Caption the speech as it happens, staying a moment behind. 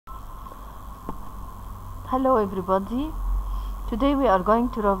Hello everybody. Today we are going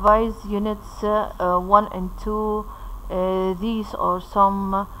to revise units 1 and 2. These are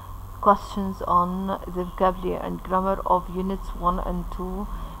some questions on the vocabulary and grammar of units 1 and 2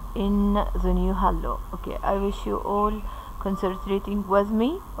 in the new Hello. Okay, I wish you all concentrating with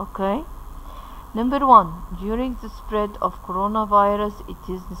me. Okay. Number 1. During the spread of coronavirus, it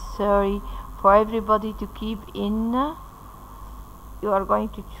is necessary for everybody to keep in. You are going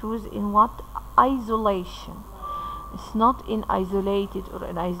to choose in what? Isolation. It's not in isolated or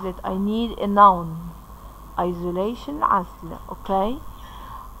in isolate. I need a noun. Isolation, عزلة. Okay,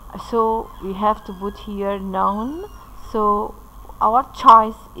 so we have to put here noun. So our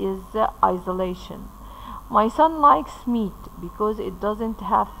choice is isolation. My son likes meat because it doesn't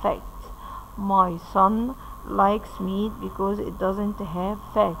have fat. My son likes meat because it doesn't have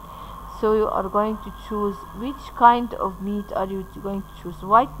fat. So you are going to choose which kind of meat are you going to choose?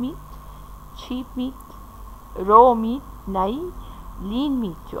 White meat, cheap meat, raw meat, nay, lean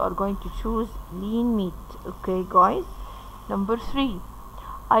meat. You are going to choose lean meat. Okay guys. Number 3.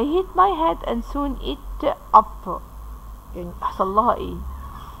 I hit my head and soon it up. يعني حصل لها ايه؟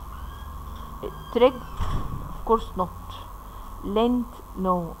 Triggered? Of course not. Lent?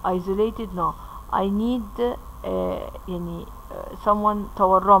 No. Isolated? No. I need someone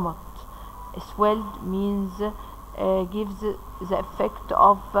تورمت. Swelled means gives the effect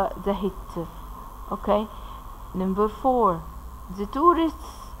of the hit. Okay. Number 4. The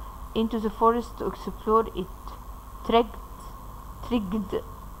tourists into the forest to explore it. Trigged,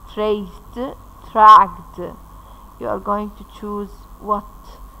 traced, tracked. You are going to choose what?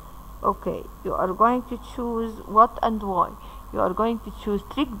 Okay, you are going to choose what and why. You are going to choose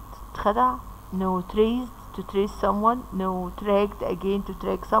tricked, تخدع. No. Traced, to trace someone. No. Tracked, again to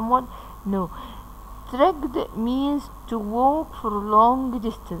track someone. No. Tracked means to walk for a long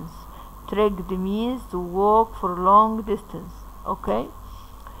distance. Tracked means to walk for a long distance. Okay.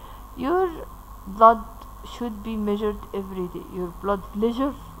 Your blood should be measured every day. Your blood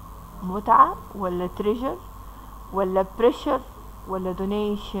pleasure, متعة ولا treasure ولا pressure ولا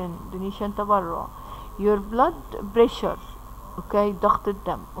donation تبرع. Your blood pressure. Okay, ضغط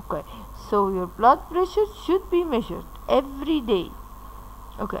الدم. Okay, so your blood pressure should be measured every day.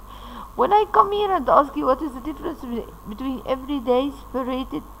 Okay. When I come here and ask you what is the difference between every day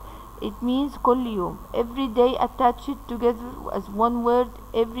separated, it means كل يوم. Every day attached together as one word.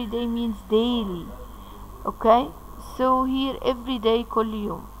 Every day means daily. Okay, so here every day كل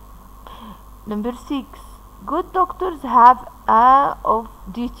يوم. Number 6. Good doctors have a of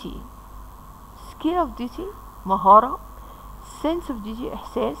duty. Skill of duty, مهارة. Sense of duty,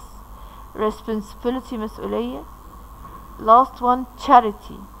 إحساس. Responsibility, مسؤولية. Last one,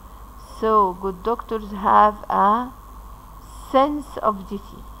 charity. So good doctors have a sense of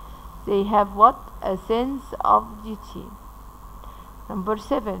duty. They have what? A sense of duty. Number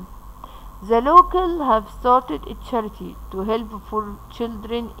 7. The local have started a charity to help for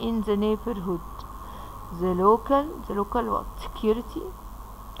children in the neighborhood. The local what? Security,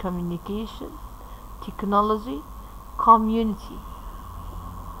 communication, technology, community.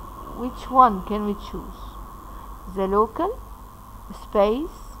 Which one can we choose? The local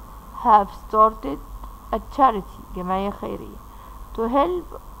space have started a charity, جمعية خيرية, to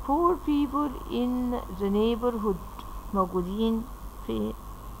help poor people in the neighborhood. موجودين في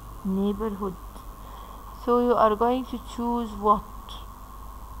neighborhood. So you are going to choose what?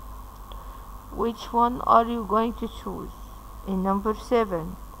 Which one are you going to choose? In number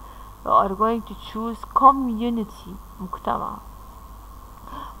 7, you are going to choose community, مجتمع.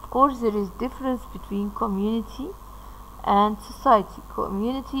 Of course there is difference between community and society.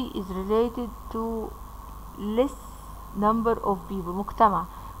 Community is related to less number of people, مجتمع,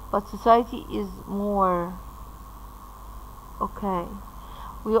 but society is more. Okay,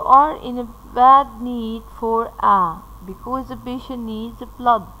 we are in a bad need for because the patient needs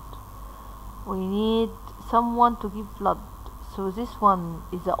blood. We need someone to give blood. So this one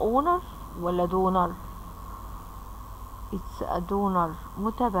is a owner ولا donor? It's a donor,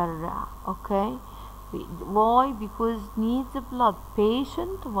 متبرع. Okay. Why? Because needs blood.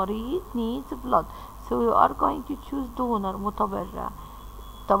 Patient, مريض, needs blood. So you are going to choose donor, متبرع.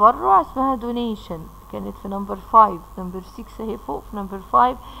 تبرع اسمها donation. كانت في number 5. number 6 اهي فوق في number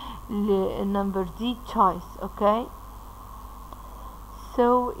 5. number D choice. Okay.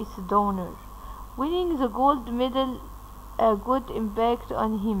 So it's a donor. Winning the gold medal a good impact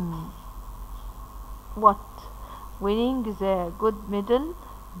on him. What? Winning the good medal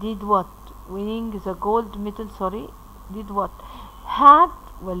did what? Winning the gold medal, did what? Had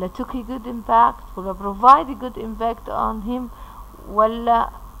ولا took a good impact ولا provide a good impact on him ولا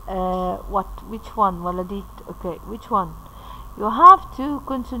what, which one ولديت. okay, which one? You have to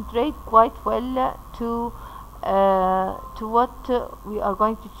concentrate quite well to what we are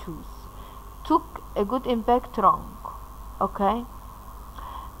going to choose. Took a good impact, wrong. okay,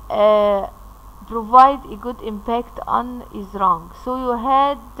 provide a good impact on is wrong. So you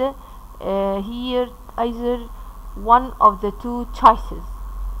had here either one of the two choices,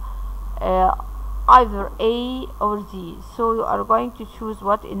 either A or Z. So you are going to choose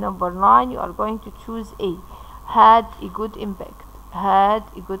what in number 9? You are going to choose A. Had a good impact. Had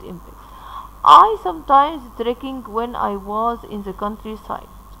a good impact. I sometimes trekking when I was in the countryside.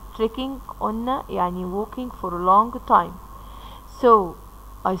 Trekking قلنا يعني walking for a long time. So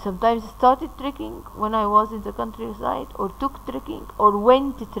I sometimes started trekking when I was in the countryside, or took trekking, or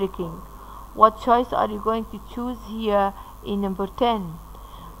went trekking. What choice are you going to choose here in number 10?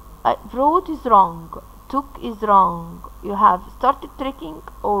 Wrote is wrong. Took is wrong. You have started trekking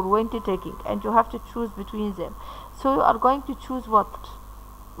or went trekking, and you have to choose between them. So you are going to choose what?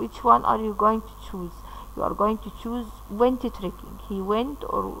 Which one are you going to choose? You are going to choose went trekking. He went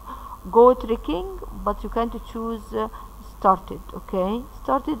or go trekking, but you can't choose started. okay,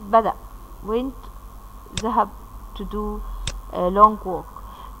 started بدأ. went ذهب to do a long walk.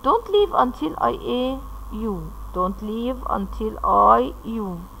 Don't leave until I you. Don't leave until I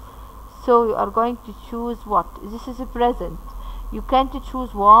you. So you are going to choose what? This is a present. You can't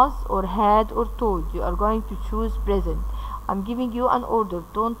choose was or had or told. You are going to choose present. I'm giving you an order.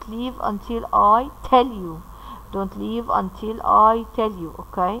 Don't leave until I tell you. Don't leave until I tell you.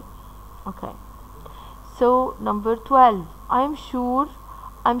 okay, okay. So number 12. I'm sure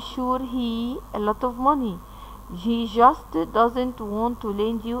he a lot of money. He just doesn't want to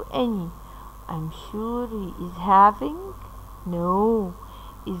lend you any. I'm sure he is having, no,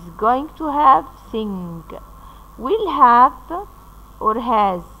 is going to have, thing, will have or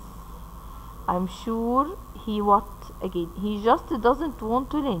has. I'm sure he what again? He just doesn't want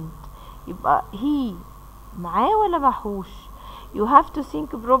to lend. يبقى he معاه ولا معهوش? You have to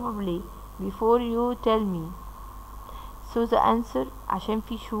think probably before you tell me. So the answer, عشان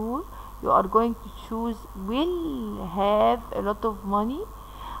في sure, you are going to choose will have a lot of money.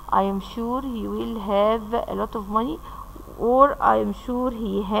 I am sure he will have a lot of money, or I am sure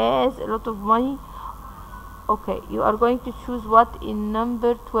he has a lot of money. Okay, you are going to choose what in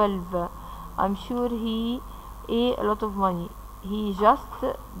number 12? I'm sure he a lot of money. He just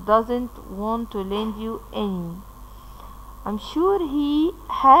doesn't want to lend you any. I'm sure he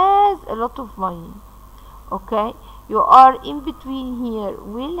has a lot of money. Okay, you are in between here,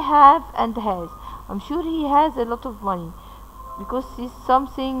 will have and has. I'm sure he has a lot of money because it's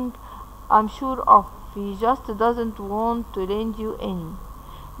something I'm sure of. He just doesn't want to lend you any.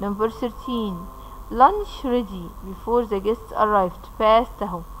 Number 13. Lunch ready before the guests arrived. Past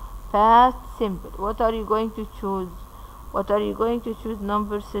اهو. Past simple. What are you going to choose? What are you going to choose?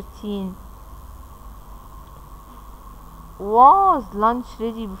 Number 13. Was lunch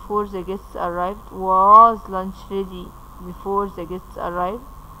ready before the guests arrived? Was lunch ready before the guests arrived?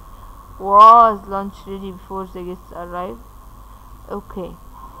 Was lunch ready before the guests arrived? Okay.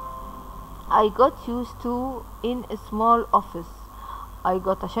 I got used to in a small office. I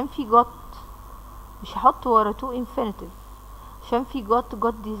got عشان في got مش هحط ورا to infinitive. عشان في got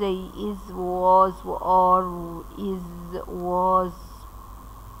دي زي is, was, are, is, was,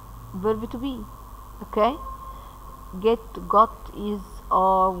 verb to be. Okay, get, got, is,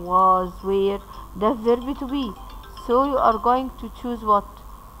 are, was, were, the verb to be. So you are going to choose what?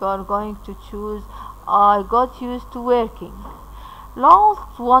 You are going to choose I got used to working.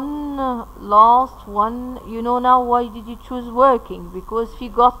 Last one, you know now why did you choose working? Because في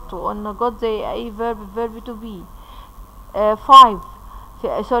got on got زي أي verb to be.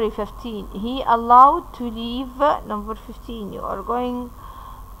 15. He allowed to leave. Number 15. You are going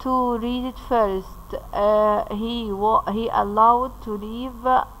to read it first. He allowed to leave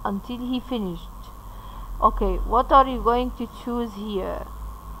until he finished. Okay, what are you going to choose here?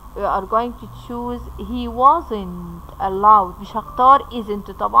 We are going to choose he wasn't allowed. مش هختار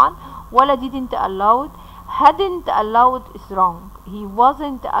isn't طبعا ولا didn't allowed. Hadn't allowed is wrong. He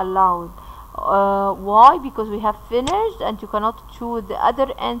wasn't allowed. Why? Because we have finished and you cannot choose the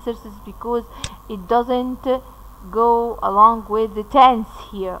other answers because it doesn't go along with the tense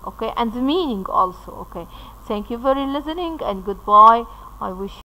here. Okay, and the meaning also. Okay, thank you for listening and goodbye. I wish